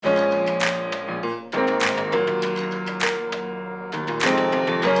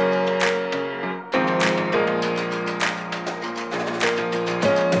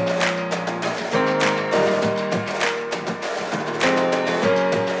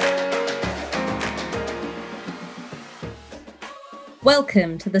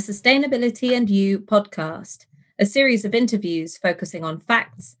Welcome to the Sustainability and You podcast, a series of interviews focusing on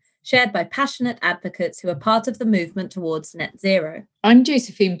facts shared by passionate advocates who are part of the movement towards net zero. I'm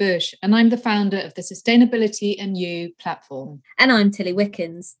Josephine.bush, and I'm the founder of the Sustainability and You platform. And I'm Tilly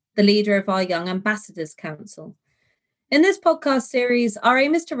Wickens, the leader of our Young Ambassadors Council. In this podcast series, our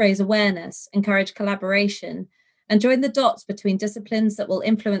aim is to raise awareness, encourage collaboration, and join the dots between disciplines that will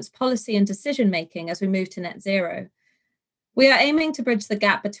influence policy and decision-making as we move to net zero. We are aiming to bridge the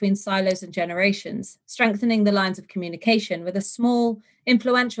gap between silos and generations, strengthening the lines of communication with a small,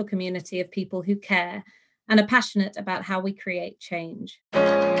 influential community of people who care and are passionate about how we create change.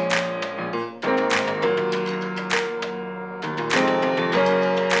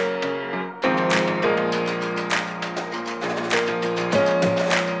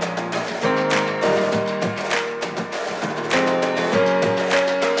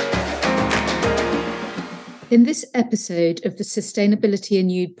 In this episode of the Sustainability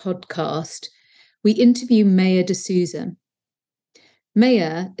and You podcast, we interview Maya de Souza.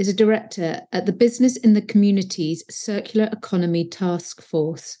 Maya is a director at the Business in the Community's Circular Economy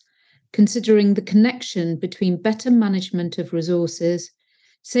Taskforce, considering the connection between better management of resources,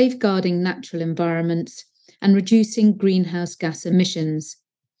 safeguarding natural environments, and reducing greenhouse gas emissions,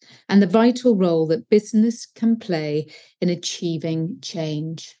 and the vital role that business can play in achieving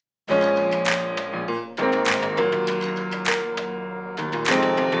change.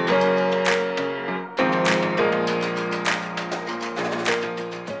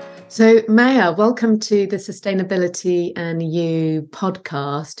 So, Maya, welcome to the Sustainability and You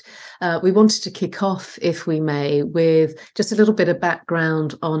podcast. We wanted to kick off, if we may, with just a little bit of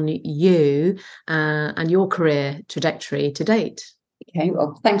background on you and your career trajectory to date. Okay,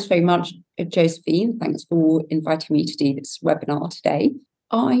 well, thanks very much, Josephine. Thanks for inviting me to do this webinar today.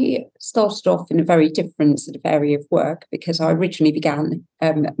 I started off in a very different sort of area of work because I originally began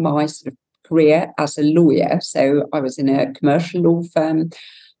my sort of career as a lawyer. So I was in a commercial law firm.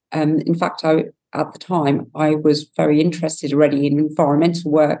 In fact, at the time, I was very interested already in environmental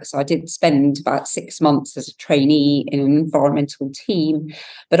work. So I did spend about 6 months as a trainee in an environmental team.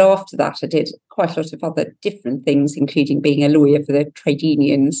 But after that, I did quite a lot of other different things, including being a lawyer for the trade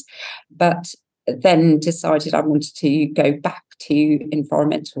unions. But then decided I wanted to go back to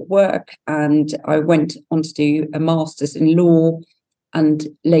environmental work. And I went on to do a master's in law and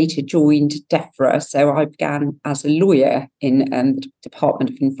later joined Defra. So I began as a lawyer in the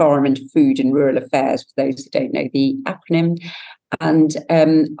Department of Environment, Food and Rural Affairs, for those who don't know the acronym. And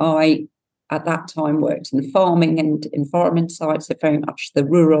I, at that time, worked in the farming and environment side, so very much the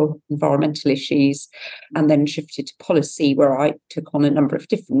rural environmental issues, and then shifted to policy, where I took on a number of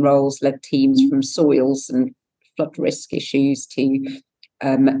different roles, led teams from soils and flood risk issues to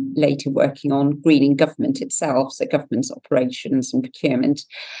later working on greening government itself, so government's operations and procurement,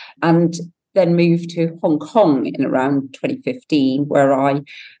 and then moved to Hong Kong in around 2015, where I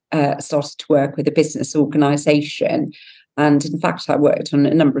started to work with a business organisation. And in fact, I worked on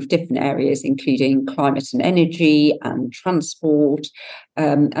a number of different areas, including climate and energy and transport,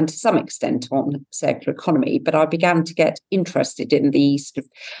 and to some extent on circular economy. But I began to get interested in these sort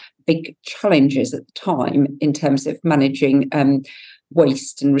of big challenges at the time in terms of managing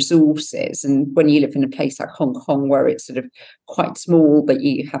waste and resources. And when you live in a place like Hong Kong, where it's sort of quite small, but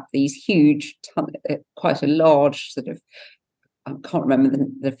you have these huge, quite a large sort of, I can't remember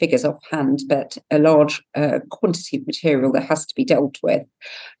the figures offhand, but a large quantity of material that has to be dealt with,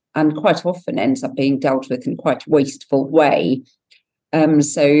 and quite often ends up being dealt with in quite a wasteful way.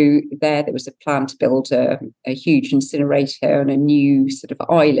 So there was a plan to build a huge incinerator and a new sort of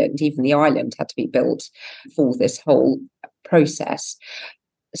island. Even the island had to be built for this whole process.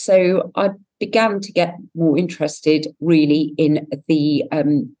 So I began to get more interested really in the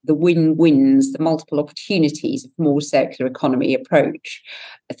win-wins, the multiple opportunities of more circular economy approach,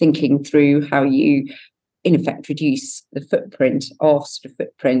 thinking through how you in effect reduce the footprint of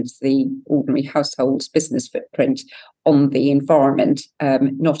the ordinary household's business footprint on the environment,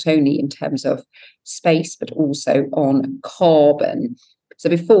 not only in terms of space, but also on carbon. So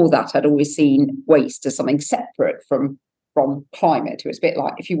before that, I'd always seen waste as something separate from climate. It was a bit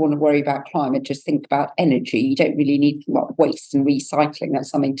like, if you want to worry about climate, just think about energy. You don't really need waste and recycling.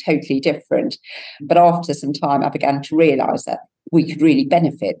 That's something totally different. But after some time, I began to realise that we could really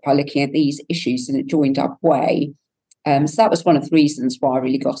benefit by looking at these issues in a joined up way. So that was one of the reasons why I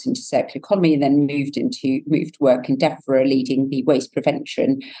really got into circular economy, and then moved to work in Defra, leading the waste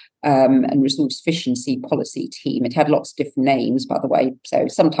prevention and resource efficiency policy team. It had lots of different names, by the way. So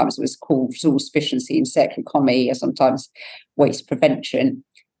sometimes it was called resource efficiency and circular economy, or sometimes waste prevention.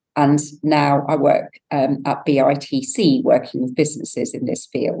 And now I work at BITC, working with businesses in this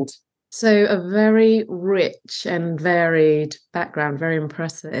field. So a very rich and varied background, very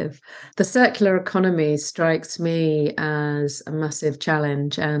impressive. The circular economy strikes me as a massive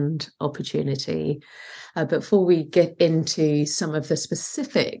challenge and opportunity. Before we get into some of the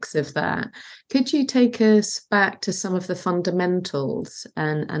specifics of that, could you take us back to some of the fundamentals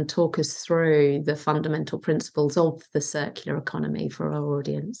and talk us through the fundamental principles of the circular economy for our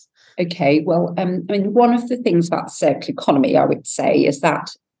audience? Okay, well, one of the things about the circular economy, I would say, is that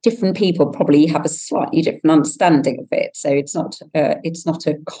different people probably have a slightly different understanding of it. So it's not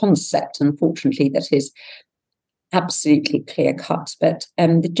a concept, unfortunately, that is absolutely clear cut. But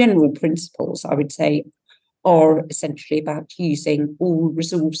the general principles, I would say, are essentially about using all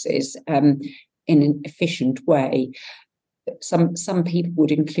resources in an efficient way. Some people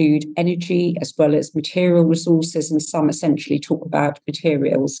would include energy as well as material resources, and some essentially talk about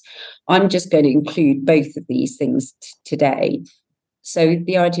materials. I'm just going to include both of these things today. So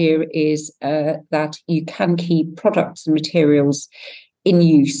the idea is that you can keep products and materials in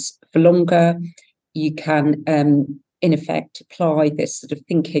use for longer. You can, in effect, apply this sort of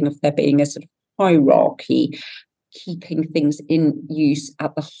thinking of there being a sort of hierarchy, keeping things in use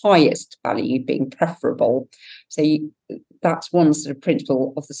at the highest value being preferable. So that's one sort of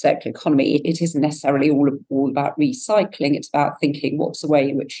principle of the circular economy. It isn't necessarily all about recycling. It's about thinking what's the way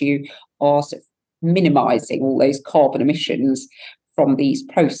in which you are sort of minimising all those carbon emissions from these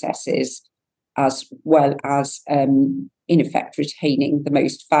processes, as well as in effect retaining the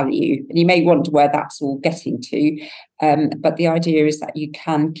most value. And you may wonder where that's all getting to, but the idea is that you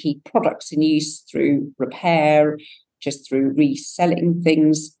can keep products in use through repair, just through reselling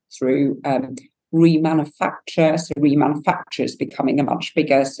things, through remanufacture. So remanufacture is becoming a much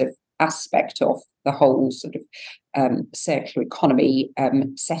bigger sort of aspect of the whole sort of circular economy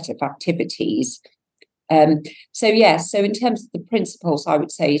set of activities. So in terms of the principles, I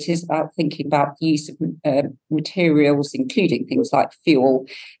would say it is about thinking about the use of materials, including things like fuel,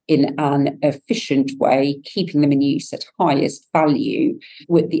 in an efficient way, keeping them in use at highest value,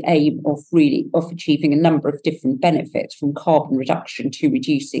 with the aim of achieving a number of different benefits, from carbon reduction to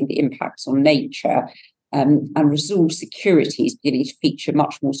reducing the impacts on nature. And resource security is beginning to feature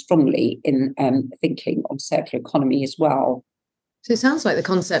much more strongly in thinking on circular economy as well. So it sounds like the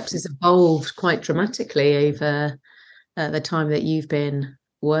concept has evolved quite dramatically over the time that you've been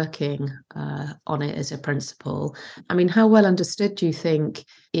working on it as a principle. I mean, how well understood do you think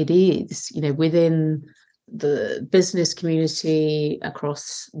it is, within the business community,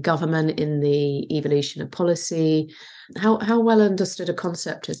 across government, in the evolution of policy? How well understood a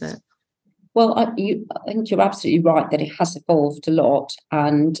concept is it? Well, I think you're absolutely right that it has evolved a lot,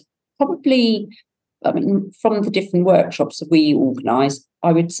 and probably, from the different workshops that we organise,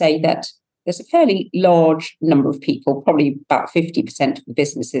 I would say that there's a fairly large number of people, probably about 50% of the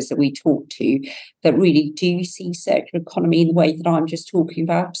businesses that we talk to, that really do see circular economy in the way that I'm just talking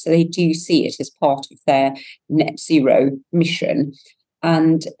about. So they do see it as part of their net zero mission.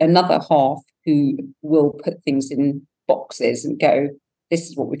 And another half who will put things in boxes and go, this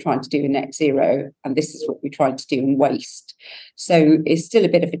is what we're trying to do in net zero, and this is what we're trying to do in waste. So it's still a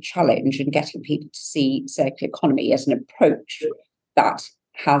bit of a challenge in getting people to see circular economy as an approach that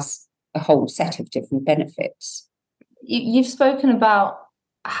has a whole set of different benefits. You've spoken about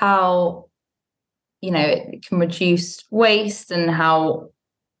how, it can reduce waste and how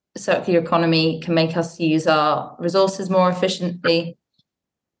circular economy can make us use our resources more efficiently.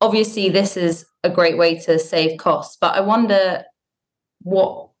 Obviously, this is a great way to save costs, but I wonder,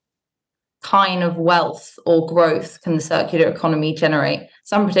 what kind of wealth or growth can the circular economy generate?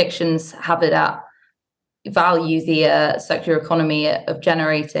 Some predictions have it at value the circular economy of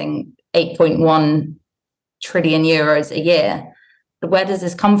generating 8.1 trillion euros a year. Where does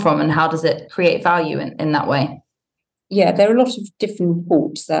this come from, and how does it create value in that way? Yeah, there are a lot of different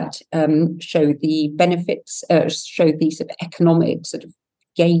reports that show the benefits, show these sort of economic sort of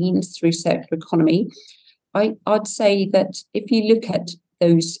gains through circular economy. I'd say that if you look at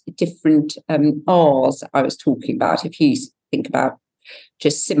those different R's I was talking about, if you think about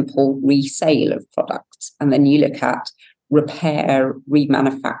just simple resale of products, and then you look at repair,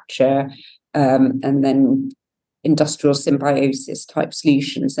 remanufacture, and then industrial symbiosis type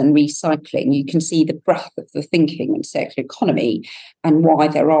solutions and recycling, you can see the breadth of the thinking in circular economy and why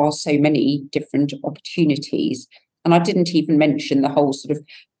there are so many different opportunities. And I didn't even mention the whole sort of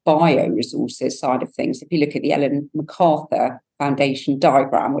bioresources side of things. If you look at the Ellen MacArthur Foundation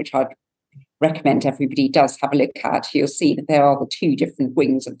diagram, which I'd recommend everybody does have a look at, you'll see that there are the two different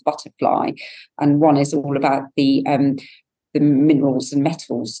wings of the butterfly, and one is all about the the minerals and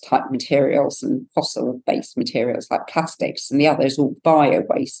metals type materials and fossil-based materials like plastics, and the others all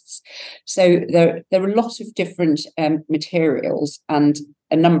bio-wastes. So there are a lot of different materials and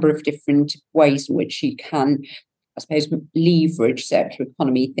a number of different ways in which you can, I suppose, leverage circular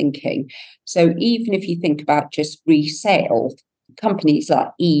economy thinking. So even if you think about just resale, companies like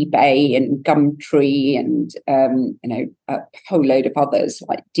eBay and Gumtree and a whole load of others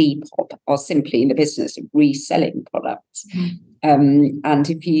like Depop are simply in the business of reselling products. And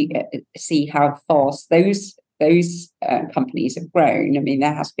if you see how fast those companies have grown, I mean,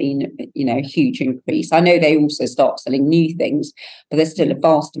 there has been a huge increase. I know they also start selling new things, but there's still a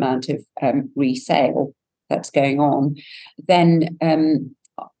vast amount of resale that's going on. Then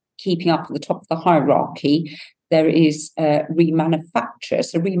keeping up at the top of the hierarchy, there is remanufacture.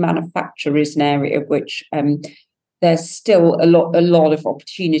 So remanufacture is an area which there's still a lot of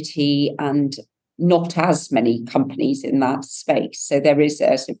opportunity and not as many companies in that space. So there is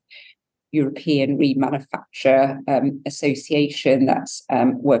a sort of European Remanufacture Association that's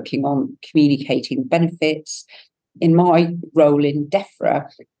working on communicating benefits. In my role in Defra,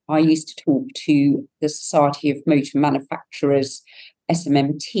 I used to talk to the Society of Motor Manufacturers,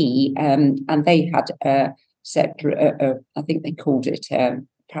 SMMT, and they had I think they called it,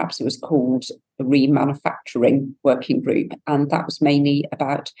 perhaps it was called a remanufacturing working group. And that was mainly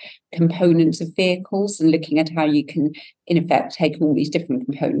about components of vehicles and looking at how you can, in effect, take all these different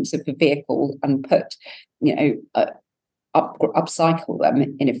components of the vehicle and put, upcycle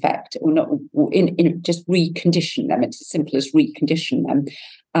them, in effect, or not, or in just recondition them. It's as simple as recondition them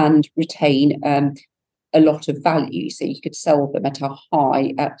and retain a lot of value, so you could sell them at a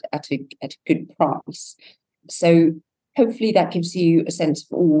good price. So hopefully that gives you a sense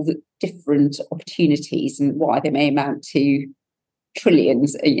of all the different opportunities and why they may amount to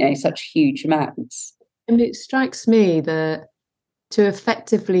trillions, such huge amounts. And it strikes me that to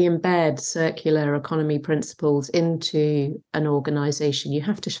effectively embed circular economy principles into an organisation, you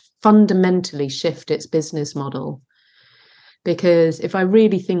have to fundamentally shift its business model. Because if I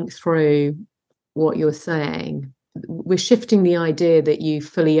really think through what you're saying, we're shifting the idea that you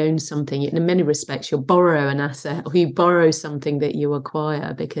fully own something. In many respects, you'll borrow an asset or you borrow something that you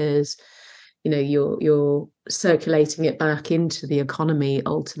acquire because you're circulating it back into the economy.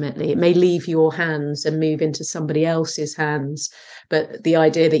 Ultimately, it may leave your hands and move into somebody else's hands, but the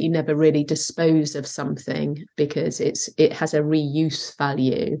idea that you never really dispose of something because it has a reuse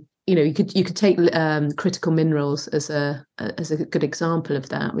value. You could take critical minerals as a good example of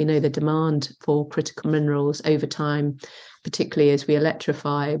that. We know the demand for critical minerals over time, particularly as we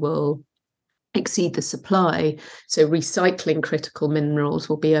electrify, will exceed the supply. So recycling critical minerals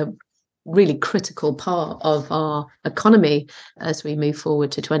will be a really critical part of our economy as we move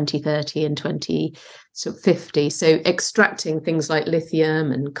forward to 2030 and 2050. So extracting things like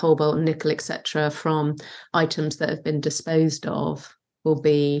lithium and cobalt and nickel, etc., from items that have been disposed of will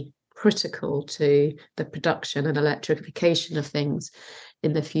be critical to the production and electrification of things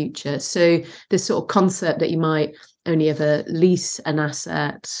in the future. So this sort of concept that you might only ever lease an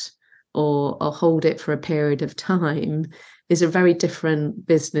asset or hold it for a period of time is a very different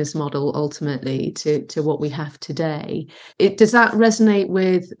business model ultimately to what we have today. Does that resonate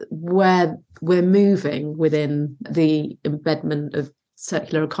with where we're moving within the embedment of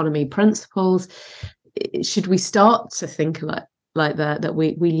circular economy principles? Should we start to think like that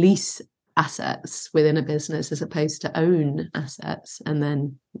we lease assets within a business as opposed to own assets and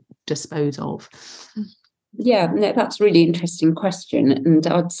then dispose of? Yeah, no, that's a really interesting question. And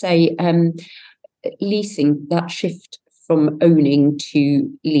I'd say leasing, that shift from owning to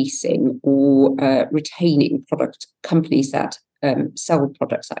leasing or retaining product companies that sell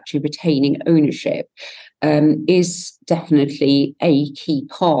products, actually retaining ownership, is definitely a key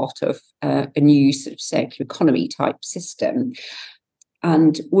part of a new sort of circular economy type system.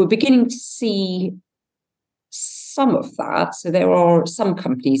 And we're beginning to see some of that. So there are some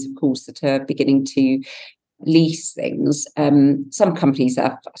companies, of course, that are beginning to lease things. Some companies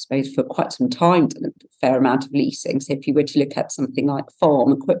have, I suppose, for quite some time done a fair amount of leasing. So if you were to look at something like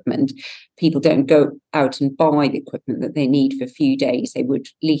farm equipment, people don't go out and buy the equipment that they need for a few days. They would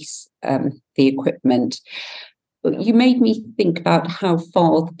lease the equipment. You made me think about how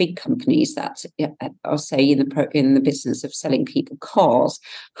far the big companies that are, say, in the business of selling people cars,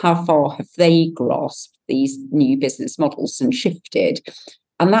 how far have they grasped these new business models and shifted?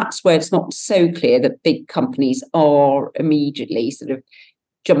 And that's where it's not so clear that big companies are immediately sort of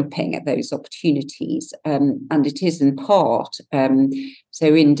jumping at those opportunities. And it is in part, so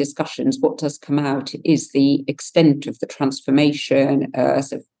in discussions, what does come out is the extent of the transformation,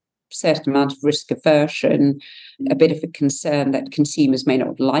 sort of certain amount of risk aversion, a bit of a concern that consumers may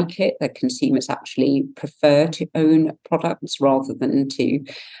not like it, that consumers actually prefer to own products rather than to,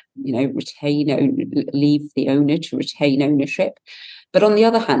 leave the owner to retain ownership. But on the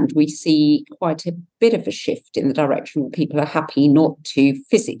other hand, we see quite a bit of a shift in the direction where people are happy not to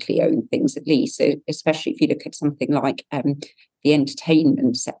physically own things, at least. So especially if you look at something like the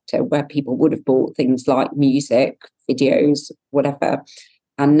entertainment sector, where people would have bought things like music, videos, whatever,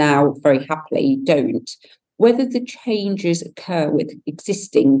 and now very happily don't. Whether the changes occur with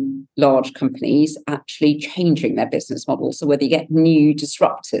existing large companies actually changing their business model, so whether you get new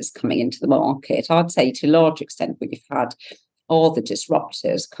disruptors coming into the market, I'd say to a large extent what you've had are the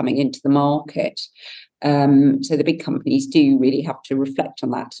disruptors coming into the market. So the big companies do really have to reflect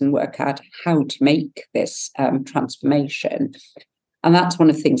on that and work out how to make this transformation. And that's one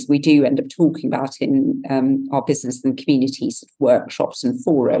of the things we do end up talking about in our business and communities workshops and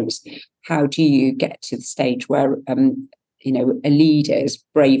forums. How do you get to the stage where a leader is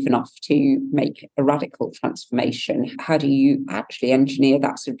brave enough to make a radical transformation? How do you actually engineer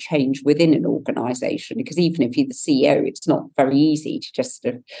that sort of change within an organisation? Because even if you're the CEO, it's not very easy to just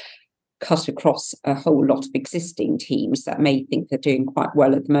sort of cut across a whole lot of existing teams that may think they're doing quite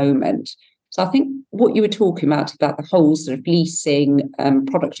well at the moment. So I think what you were talking about the whole sort of leasing,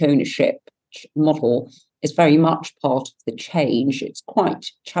 product ownership model is very much part of the change. It's quite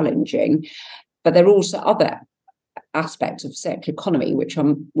challenging, but there are also other aspects of circular economy which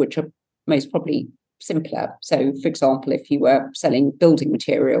are most probably simpler. So, for example, if you were selling building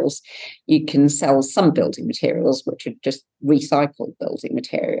materials, you can sell some building materials which are just recycled building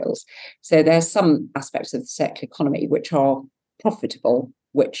materials. So there's some aspects of the circular economy which are profitable,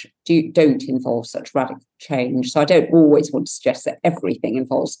 which don't involve such radical change. So I don't always want to suggest that everything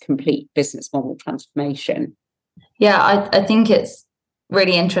involves complete business model transformation. Yeah, I think it's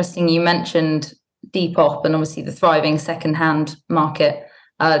really interesting. You mentioned Depop and obviously the thriving second-hand market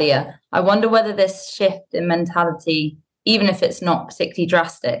earlier. I wonder whether this shift in mentality, even if it's not particularly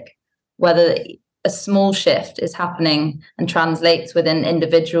drastic, whether a small shift is happening and translates within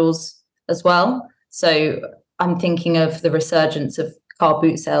individuals as well. So I'm thinking of the resurgence of car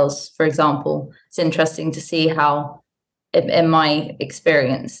boot sales, for example. It's interesting to see how, in my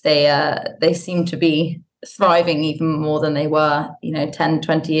experience, they seem to be thriving even more than they were, 10,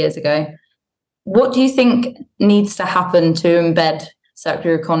 20 years ago. What do you think needs to happen to embed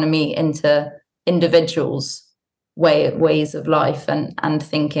circular economy into individuals' ways of life and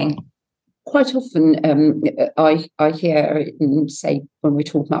thinking? Quite often, I hear, say, when we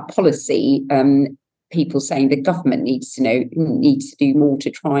talk about policy, people saying the government needs to do more to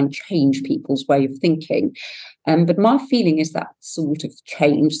try and change people's way of thinking. But my feeling is that sort of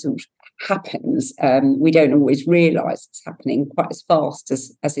change sort of happens. We don't always realise it's happening quite as fast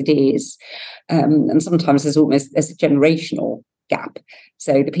as it is. And sometimes there's a generational gap.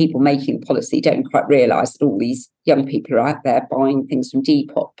 So the people making policy don't quite realise that all these young people are out there buying things from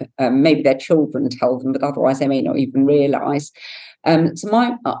Depop. Maybe their children tell them, but otherwise they may not even realise.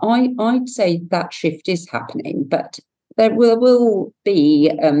 So I'd say that shift is happening, but there will be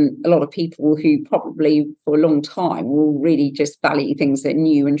a lot of people who probably for a long time will really just value things that are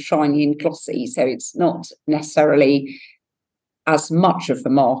new and shiny and glossy. So it's not necessarily as much of the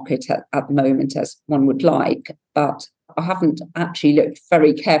market at the moment as one would like, but I haven't actually looked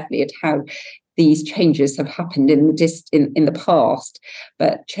very carefully at how these changes have happened in the past,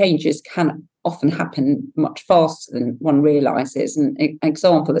 but changes can often happen much faster than one realises. And an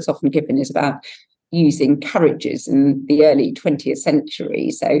example that's often given is about using carriages in the early 20th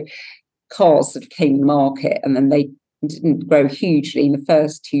century. So cars sort of came to the market and then they didn't grow hugely in the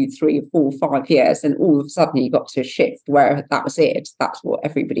first 2, 3, 4, 5 years. And all of a sudden you got to a shift where that was it. That's what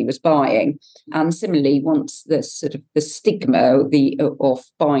everybody was buying. And similarly, once the stigma of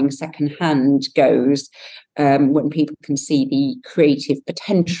buying secondhand goes, when people can see the creative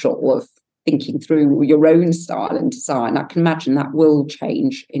potential of thinking through your own style and design, I can imagine that will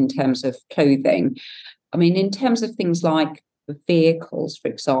change in terms of clothing. I mean, in terms of things like vehicles, for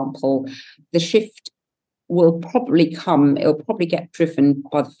example, the shift will probably get driven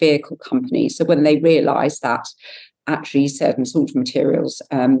by the vehicle companies. So when they realise that actually certain sort of materials,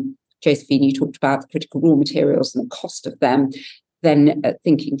 Josephine, you talked about the critical raw materials and the cost of them, then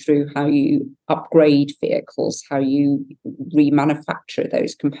thinking through how you upgrade vehicles, how you remanufacture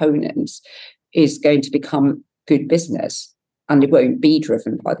those components is going to become good business, and it won't be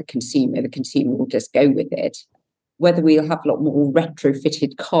driven by the consumer. The consumer will just go with it. Whether we'll have a lot more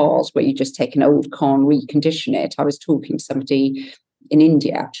retrofitted cars where you just take an old car and recondition it. I was talking to somebody in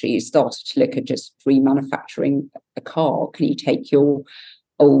India actually who started to look at just remanufacturing a car. Can you take your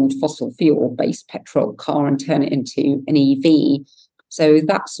old fossil fuel-based petrol car and turn it into an EV. So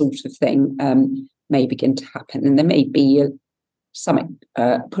that sort of thing may begin to happen. And there may be some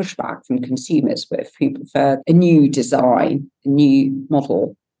pushback from consumers who prefer a new design, a new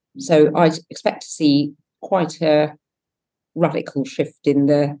model. So I'd expect to see quite a radical shift in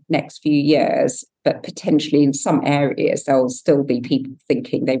the next few years, but potentially in some areas there'll still be people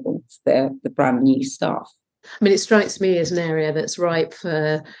thinking they want the brand new stuff. I mean, it strikes me as an area that's ripe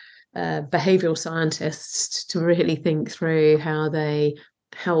for behavioural scientists to really think through how they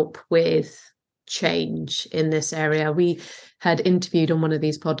help with change in this area. We had interviewed on one of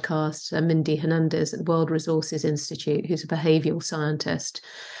these podcasts Mindy Hernandez at the World Resources Institute, who's a behavioural scientist,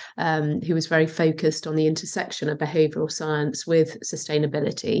 who was very focused on the intersection of behavioural science with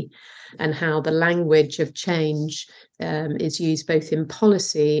sustainability and how the language of change is used both in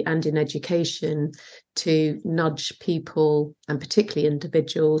policy and in education to nudge people, and particularly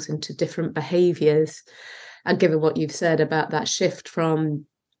individuals, into different behaviours. And given what you've said about that shift from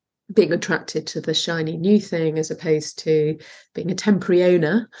being attracted to the shiny new thing as opposed to being a temporary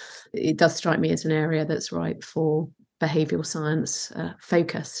owner, it does strike me as an area that's ripe for behavioural science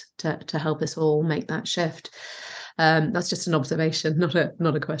focus to help us all make that shift. That's just an observation, not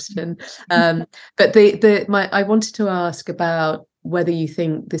a question. But I wanted to ask about whether you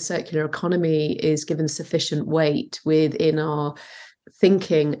think the circular economy is given sufficient weight within our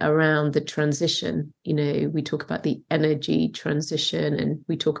thinking around the transition. You know, we talk about the energy transition, and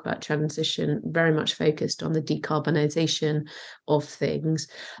we talk about transition very much focused on the decarbonisation of things,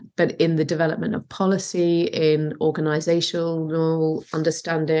 but in the development of policy, in organisational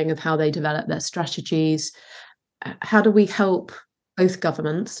understanding of how they develop their strategies, how do we help both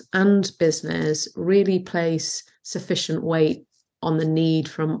governments and business really place sufficient weight on the need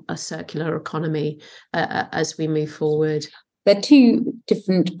from a circular economy as we move forward? There are two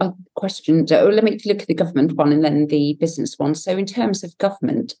different questions. Let me look at the government one and then the business one. So in terms of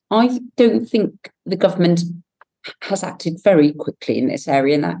government, I don't think the government has acted very quickly in this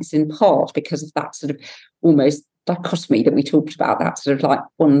area, and that is in part because of that sort of almost dichotomy that we talked about, that sort of like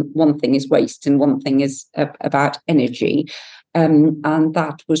one thing is waste and one thing is about energy. And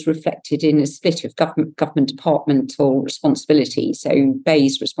that was reflected in a split of government departmental responsibility. So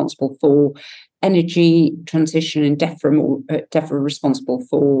BEIS responsible for energy transition and Defra responsible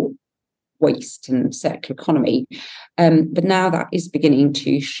for waste and circular economy. But now that is beginning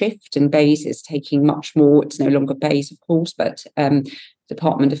to shift, and BEIS is taking much more. It's no longer BEIS, of course, but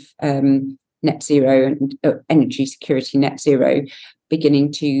Department of Net Zero and Energy Security Net Zero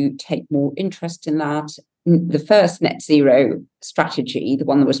beginning to take more interest in that. The first net zero strategy, the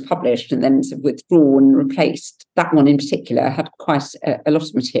one that was published and then sort of withdrawn and replaced, that one in particular had quite a lot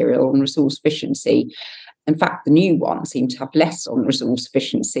of material on resource efficiency. In fact, the new one seemed to have less on resource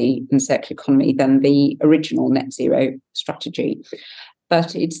efficiency and circular economy than the original net zero strategy.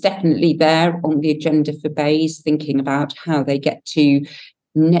 But it's definitely there on the agenda for BEIS, thinking about how they get to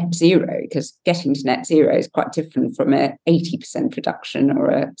net zero, because getting to net zero is quite different from a 80% reduction or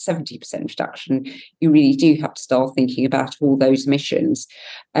a 70% reduction. You really do have to start thinking about all those emissions.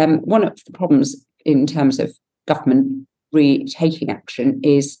 One of the problems in terms of government really taking action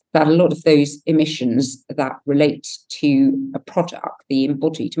is that a lot of those emissions that relate to a product, the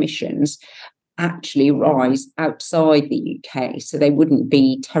embodied emissions, actually rise outside the UK. So they wouldn't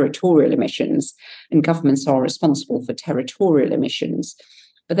be territorial emissions, and governments are responsible for territorial emissions.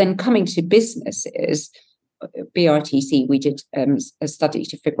 But then coming to businesses, BITC, we did a study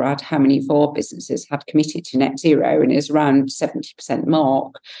to figure out how many of our businesses had committed to net zero, and it's around 70%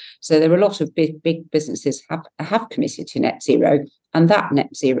 mark. So there are a lot of big businesses have committed to net zero, and that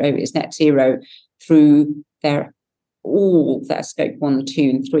net zero is net zero through all their scope 1, 2,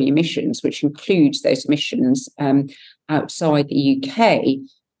 and 3 emissions, which includes those emissions outside the UK.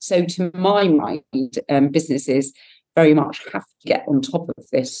 So to my mind, businesses very much have to get on top of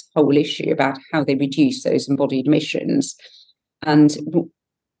this whole issue about how they reduce those embodied emissions. And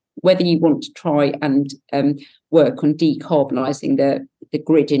whether you want to try and work on decarbonising the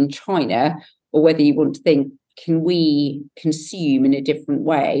grid in China, or whether you want to think, can we consume in a different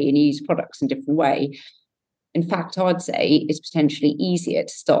way and use products in a different way? In fact, I'd say it's potentially easier to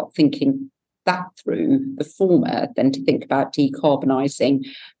start thinking that through, the former, than to think about decarbonising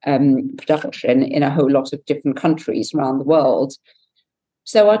production in a whole lot of different countries around the world.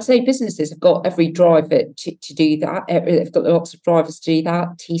 So I'd say businesses have got every driver to do that. They've got lots of drivers to do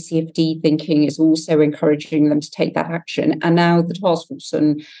that. TCFD thinking is also encouraging them to take that action. And now the Task Force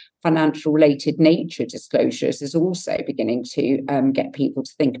on Financial Related Nature Disclosures is also beginning to get people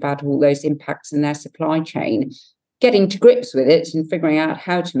to think about all those impacts in their supply chain. getting to grips with it and figuring out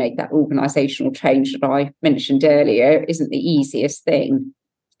how to make that organisational change that I mentioned earlier isn't the easiest thing.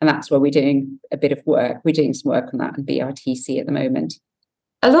 And that's where we're doing a bit of work. We're doing some work on that in BITC at the moment.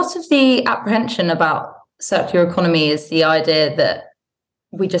 A lot of the apprehension about circular economy is the idea that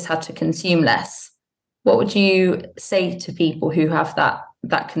we just had to consume less. What would you say to people who have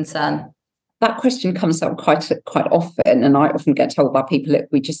that concern? That question comes up quite often, and I often get told by people that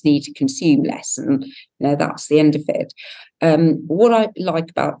we just need to consume less, and that's the end of it. What I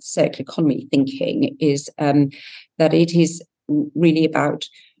like about circular economy thinking is that it is really about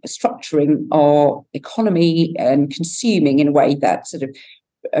structuring our economy and consuming in a way that sort of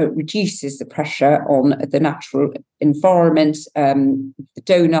reduces the pressure on the natural environment. The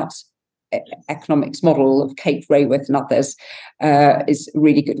donut economics model of Kate Raworth and others is a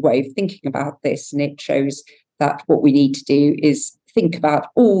really good way of thinking about this, and it shows that what we need to do is think about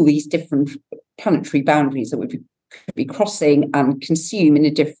all these different planetary boundaries that we could be crossing and consume in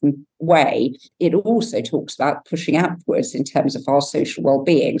a different way. It also talks about pushing outwards in terms of our social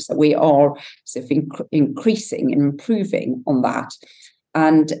well-being, so we are sort of increasing and improving on that.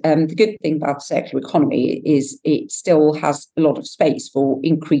 And the good thing about circular economy is it still has a lot of space for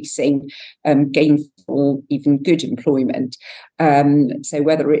increasing gainful, even good employment. So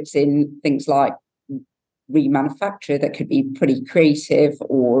whether it's in things like remanufacture that could be pretty creative,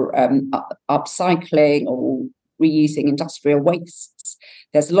 or upcycling, or reusing industrial wastes,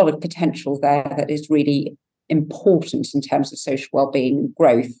 there's a lot of potential there that is really important in terms of social well-being and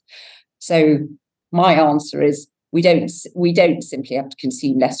growth. So my answer is, we don't simply have to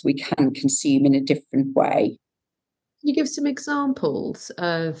consume less, we can consume in a different way. Can you give some examples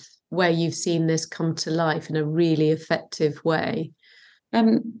of where you've seen this come to life in a really effective way?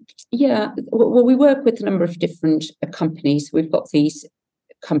 Yeah, well, we work with a number of different companies. We've got these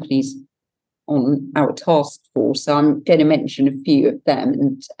companies on our task force, so I'm going to mention a few of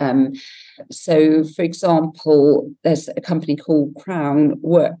them. And so, for example, there's a company called Crown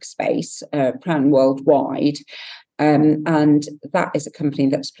Workspace, Crown Worldwide, and that is a company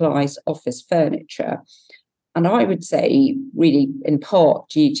that supplies office furniture. And I would say, really, in part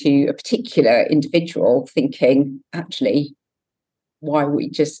due to a particular individual thinking, actually, why are we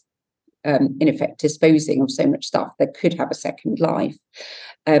just in effect disposing of so much stuff that could have a second life?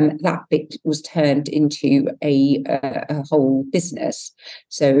 That bit was turned into a whole business.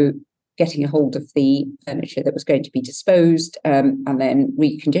 So getting a hold of the furniture that was going to be disposed, and then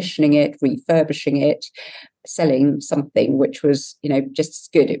reconditioning it, refurbishing it, selling something which was, just as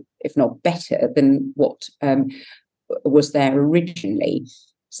good, if not better, than what was there originally.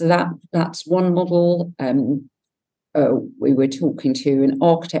 So that's one model. We were talking to an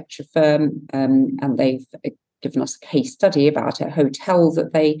architecture firm, and they've given us a case study about a hotel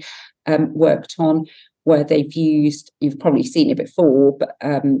that they worked on, where they've used, you've probably seen it before, but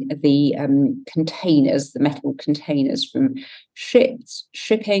the containers, the metal containers from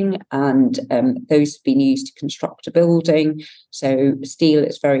shipping, and those have been used to construct a building. So steel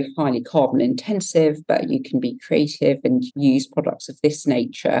is very highly carbon intensive, but you can be creative and use products of this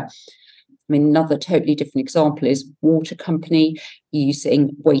nature. I mean, another totally different example is water company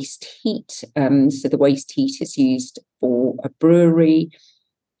using waste heat. So the waste heat is used for a brewery.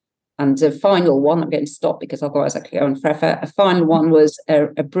 And the final one, I'm going to stop because otherwise I could go on forever. A final one was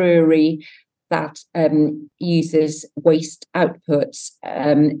a brewery that uses waste outputs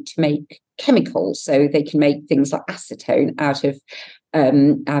to make chemicals. So they can make things like acetone out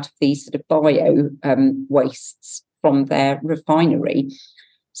of these sort of bio wastes from their refinery.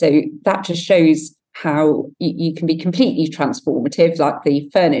 So that just shows how you can be completely transformative. Like the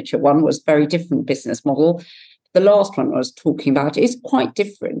furniture one was a very different business model. The last one I was talking about is quite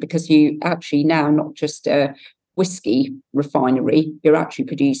different, because you actually now not just a whiskey refinery, you're actually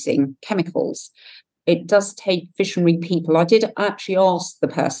producing chemicals. It does take visionary people. I did actually ask the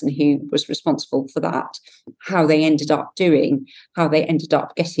person who was responsible for that how they ended up getting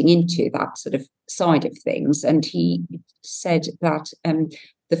into that sort of side of things. And he said that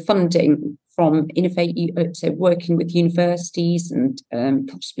the funding from Innovate, so working with universities and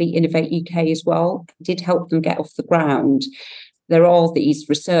possibly Innovate UK as well, did help them get off the ground. There are these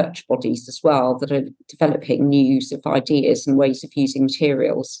research bodies as well that are developing new sort of ideas and ways of using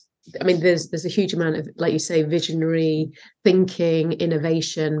materials. I mean, there's a huge amount of, like you say, visionary thinking,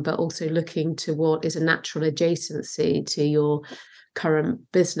 innovation, but also looking to what is a natural adjacency to your current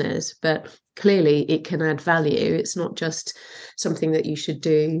business. But clearly it can add value. It's not just something that you should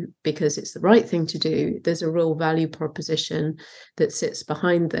do because it's the right thing to do. There's a real value proposition that sits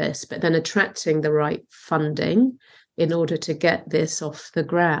behind this, but then attracting the right funding in order to get this off the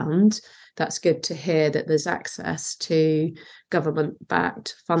ground that's good to hear that there's access to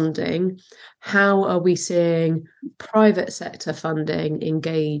government-backed funding. How are we seeing private sector funding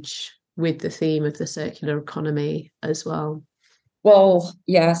engage with the theme of the circular economy as well? Well,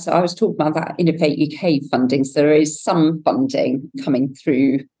 yes, I was talking about that Innovate UK funding. So there is some funding coming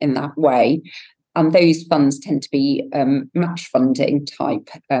through in that way. And those funds tend to be match funding type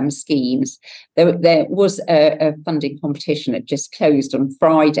schemes. There was a funding competition that just closed on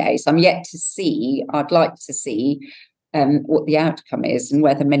Friday. So I'm yet to see, I'd like to see what the outcome is and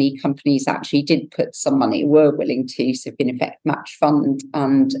whether many companies actually did put some money, were willing to sort of in effect match fund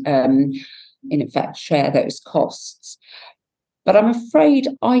and in effect share those costs. But I'm afraid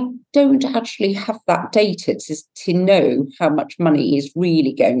I don't actually have that data to know how much money is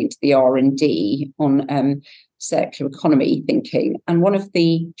really going into the R&D on circular economy thinking. And one of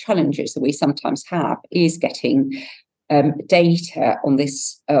the challenges that we sometimes have is getting data on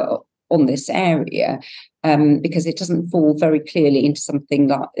this area because it doesn't fall very clearly into something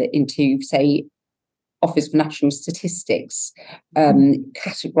like say, Office for National Statistics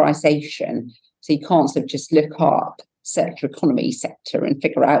categorization. So you can't sort of just look up circular economy sector and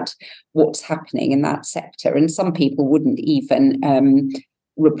figure out what's happening in that sector. And some people wouldn't even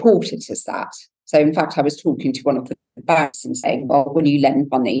report it as that. So in fact, I was talking to one of the banks and saying, well, when you lend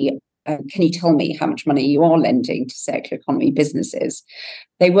money, can you tell me how much money you are lending to circular economy businesses?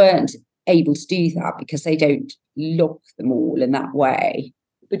 They weren't able to do that because they don't look them all in that way.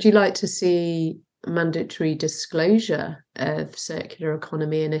 Would you like to see mandatory disclosure of circular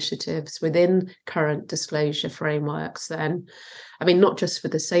economy initiatives within current disclosure frameworks then? I mean, not just for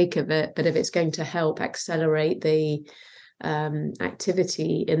the sake of it, but if it's going to help accelerate the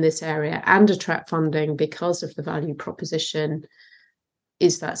activity in this area and attract funding because of the value proposition,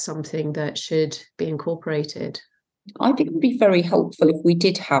 is that something that should be incorporated? I think it would be very helpful if we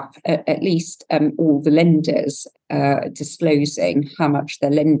did have at least all the lenders disclosing how much they're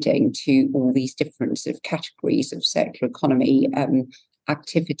lending to all these different sort of categories of circular economy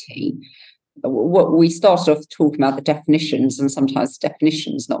activity. What we started off talking about the definitions, and sometimes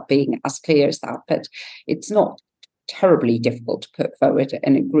definitions not being as clear as that, but it's not terribly difficult to put forward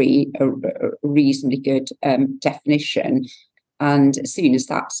and agree a reasonably good definition. And as soon as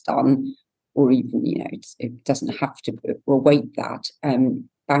that's done, or even, it doesn't have to await that,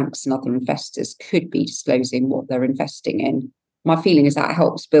 banks and other investors could be disclosing what they're investing in. My feeling is that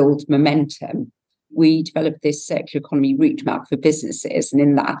helps build momentum. We developed this circular economy route map for businesses, and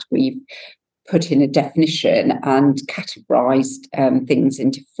in that we've put in a definition and categorized things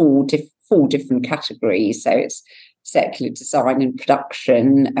into four different categories. So it's circular design and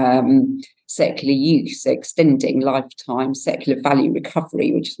production, circular use, extending lifetime, circular value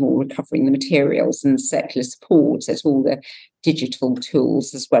recovery, which is more recovering the materials, and circular support, so it's all the digital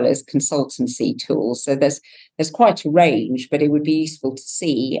tools as well as consultancy tools. So there's quite a range, but it would be useful to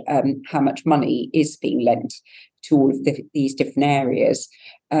see how much money is being lent to all of these different areas.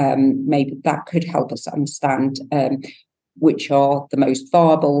 Maybe that could help us understand which are the most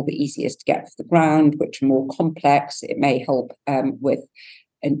viable, the easiest to get off the ground, which are more complex. It may help with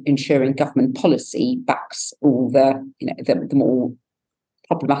ensuring government policy backs all the more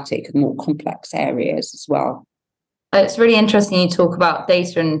problematic, the more complex areas as well. It's really interesting you talk about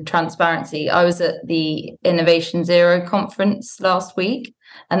data and transparency. I was at the Innovation Zero conference last week,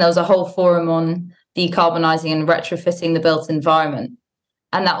 and there was a whole forum on decarbonising and retrofitting the built environment.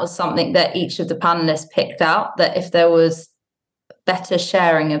 And that was something that each of the panelists picked out, that if there was better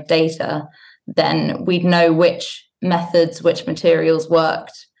sharing of data, then we'd know which methods, which materials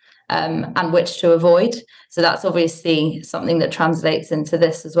worked, and which to avoid. So that's obviously something that translates into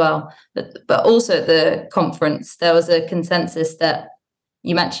this as well. But also at the conference, there was a consensus that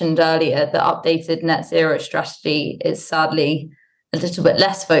you mentioned earlier, the updated net zero strategy is sadly a little bit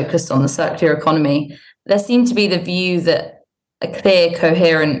less focused on the circular economy. There seemed to be the view that a clear,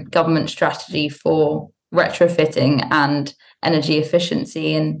 coherent government strategy for retrofitting and energy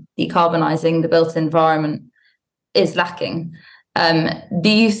efficiency and decarbonising the built environment is lacking. Do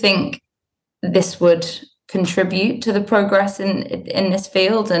you think this would contribute to the progress in this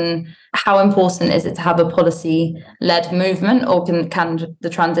field? And how important is it to have a policy-led movement, or can the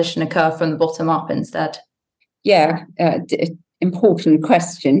transition occur from the bottom up instead? Yeah, important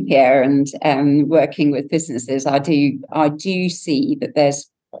question here. And working with businesses, I do see that there's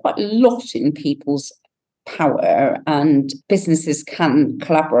quite a lot in people's power, and businesses can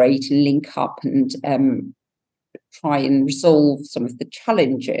collaborate and link up and try and resolve some of the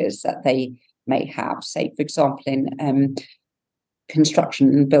challenges that they may have. Say, for example, in construction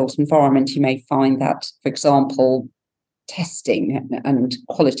and built environment, you may find that, for example, testing and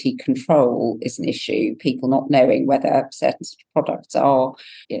quality control is an issue. People not knowing whether certain products are,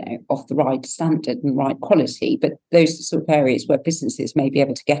 of the right standard and right quality. But those are the sort of areas where businesses may be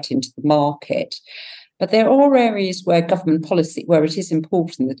able to get into the market. But there are areas where government policy, where it is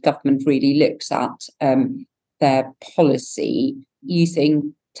important that government really looks at their policy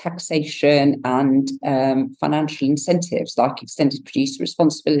using taxation and financial incentives like extended producer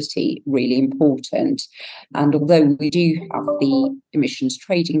responsibility, really important. And although we do have the emissions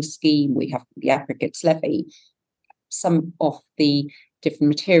trading scheme, we have the aggregates levy, some of the different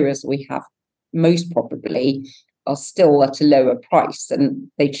materials we have most probably are still at a lower price than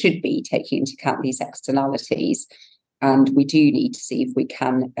they should be, taking into account these externalities. And we do need to see if we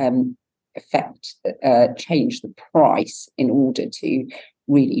can change the price in order to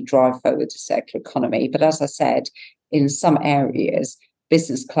really drive forward the circular economy. But as I said, in some areas,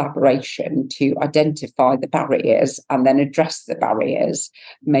 business collaboration to identify the barriers and then address the barriers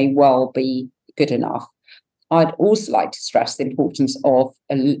may well be good enough. I'd also like to stress the importance of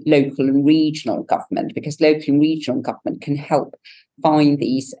a local and regional government, because local and regional government can help find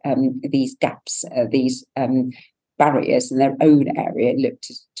these gaps, these barriers in their own area, and look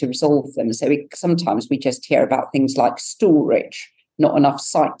to resolve them. So sometimes we just hear about things like storage, not enough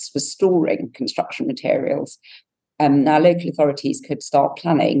sites for storing construction materials. Now, local authorities could start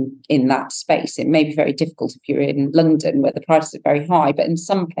planning in that space. It may be very difficult if you're in London where the prices are very high, but in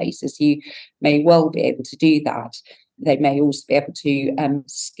some places you may well be able to do that. They may also be able to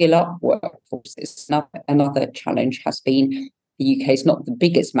skill up workforces. Another challenge has been the UK is not the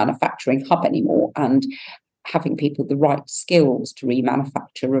biggest manufacturing hub anymore, and having people with the right skills to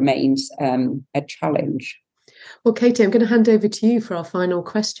remanufacture remains a challenge. Well, Katie, I'm going to hand over to you for our final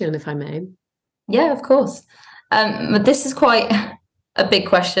question, if I may. Yeah, of course. But this is quite a big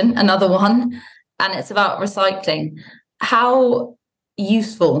question, another one, and it's about recycling. How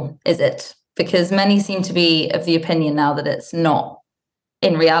useful is it? Because many seem to be of the opinion now that it's not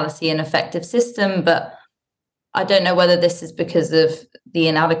in reality an effective system, but I don't know whether this is because of the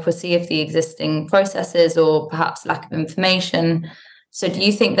inadequacy of the existing processes or perhaps lack of information. So do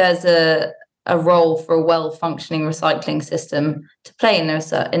you think there's a role for a well-functioning recycling system to play in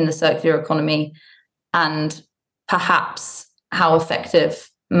the circular economy, and perhaps how effective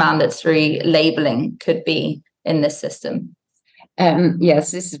mandatory labelling could be in this system?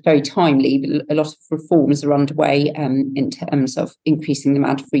 Yes, this is very timely. A lot of reforms are underway in terms of increasing the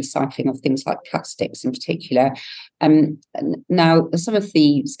amount of recycling of things like plastics in particular. Now, some of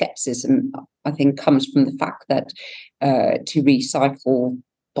the scepticism, I think, comes from the fact that to recycle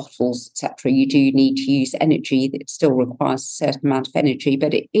bottles, etc., you do need to use energy that still requires a certain amount of energy,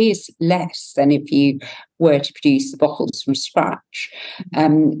 but it is less than if you were to produce the bottles from scratch.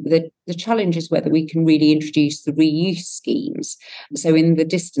 The challenge is whether we can really introduce the reuse schemes. So in the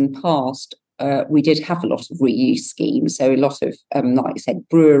distant past, we did have a lot of reuse schemes. So a lot of, like I said,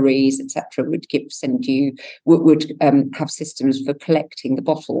 breweries, etc., would have systems for collecting the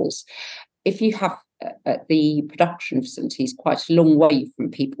bottles. If you have the production facilities quite a long way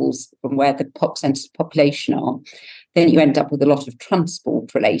from where the centres of population are, then you end up with a lot of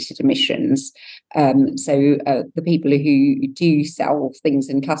transport-related emissions. So the people who do sell things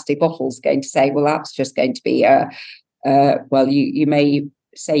in plastic bottles are going to say, well, that's just going to be you may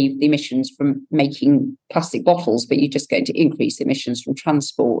save the emissions from making plastic bottles, but you're just going to increase emissions from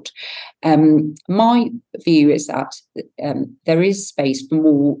transport. My view is that there is space for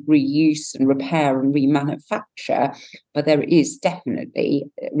more reuse and repair and remanufacture, but there is definitely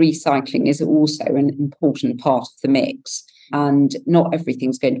recycling is also an important part of the mix. And not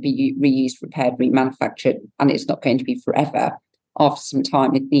everything's going to be reused, repaired, remanufactured, and it's not going to be forever. After some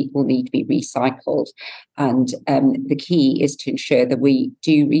time, it will need to be recycled. And the key is to ensure that we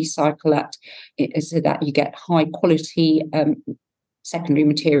do recycle that so that you get high quality secondary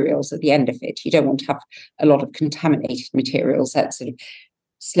materials at the end of it. You don't want to have a lot of contaminated materials that sort of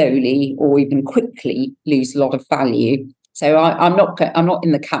slowly or even quickly lose a lot of value. So I'm not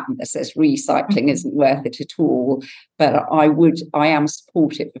in the camp that says recycling isn't worth it at all, but I am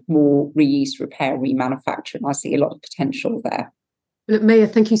supportive of more reuse, repair, remanufacture, and I see a lot of potential there. Look, Maya,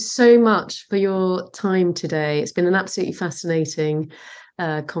 thank you so much for your time today. It's been an absolutely fascinating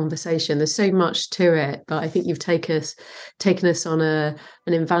conversation. There's so much to it, but I think you've taken us on an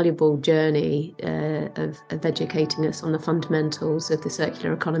invaluable journey of educating us on the fundamentals of the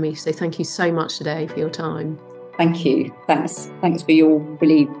circular economy. So thank you so much today for your time. Thank you. Thanks for your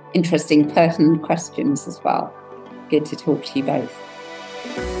really interesting, pertinent questions as well. Good to talk to you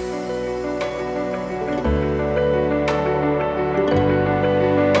both.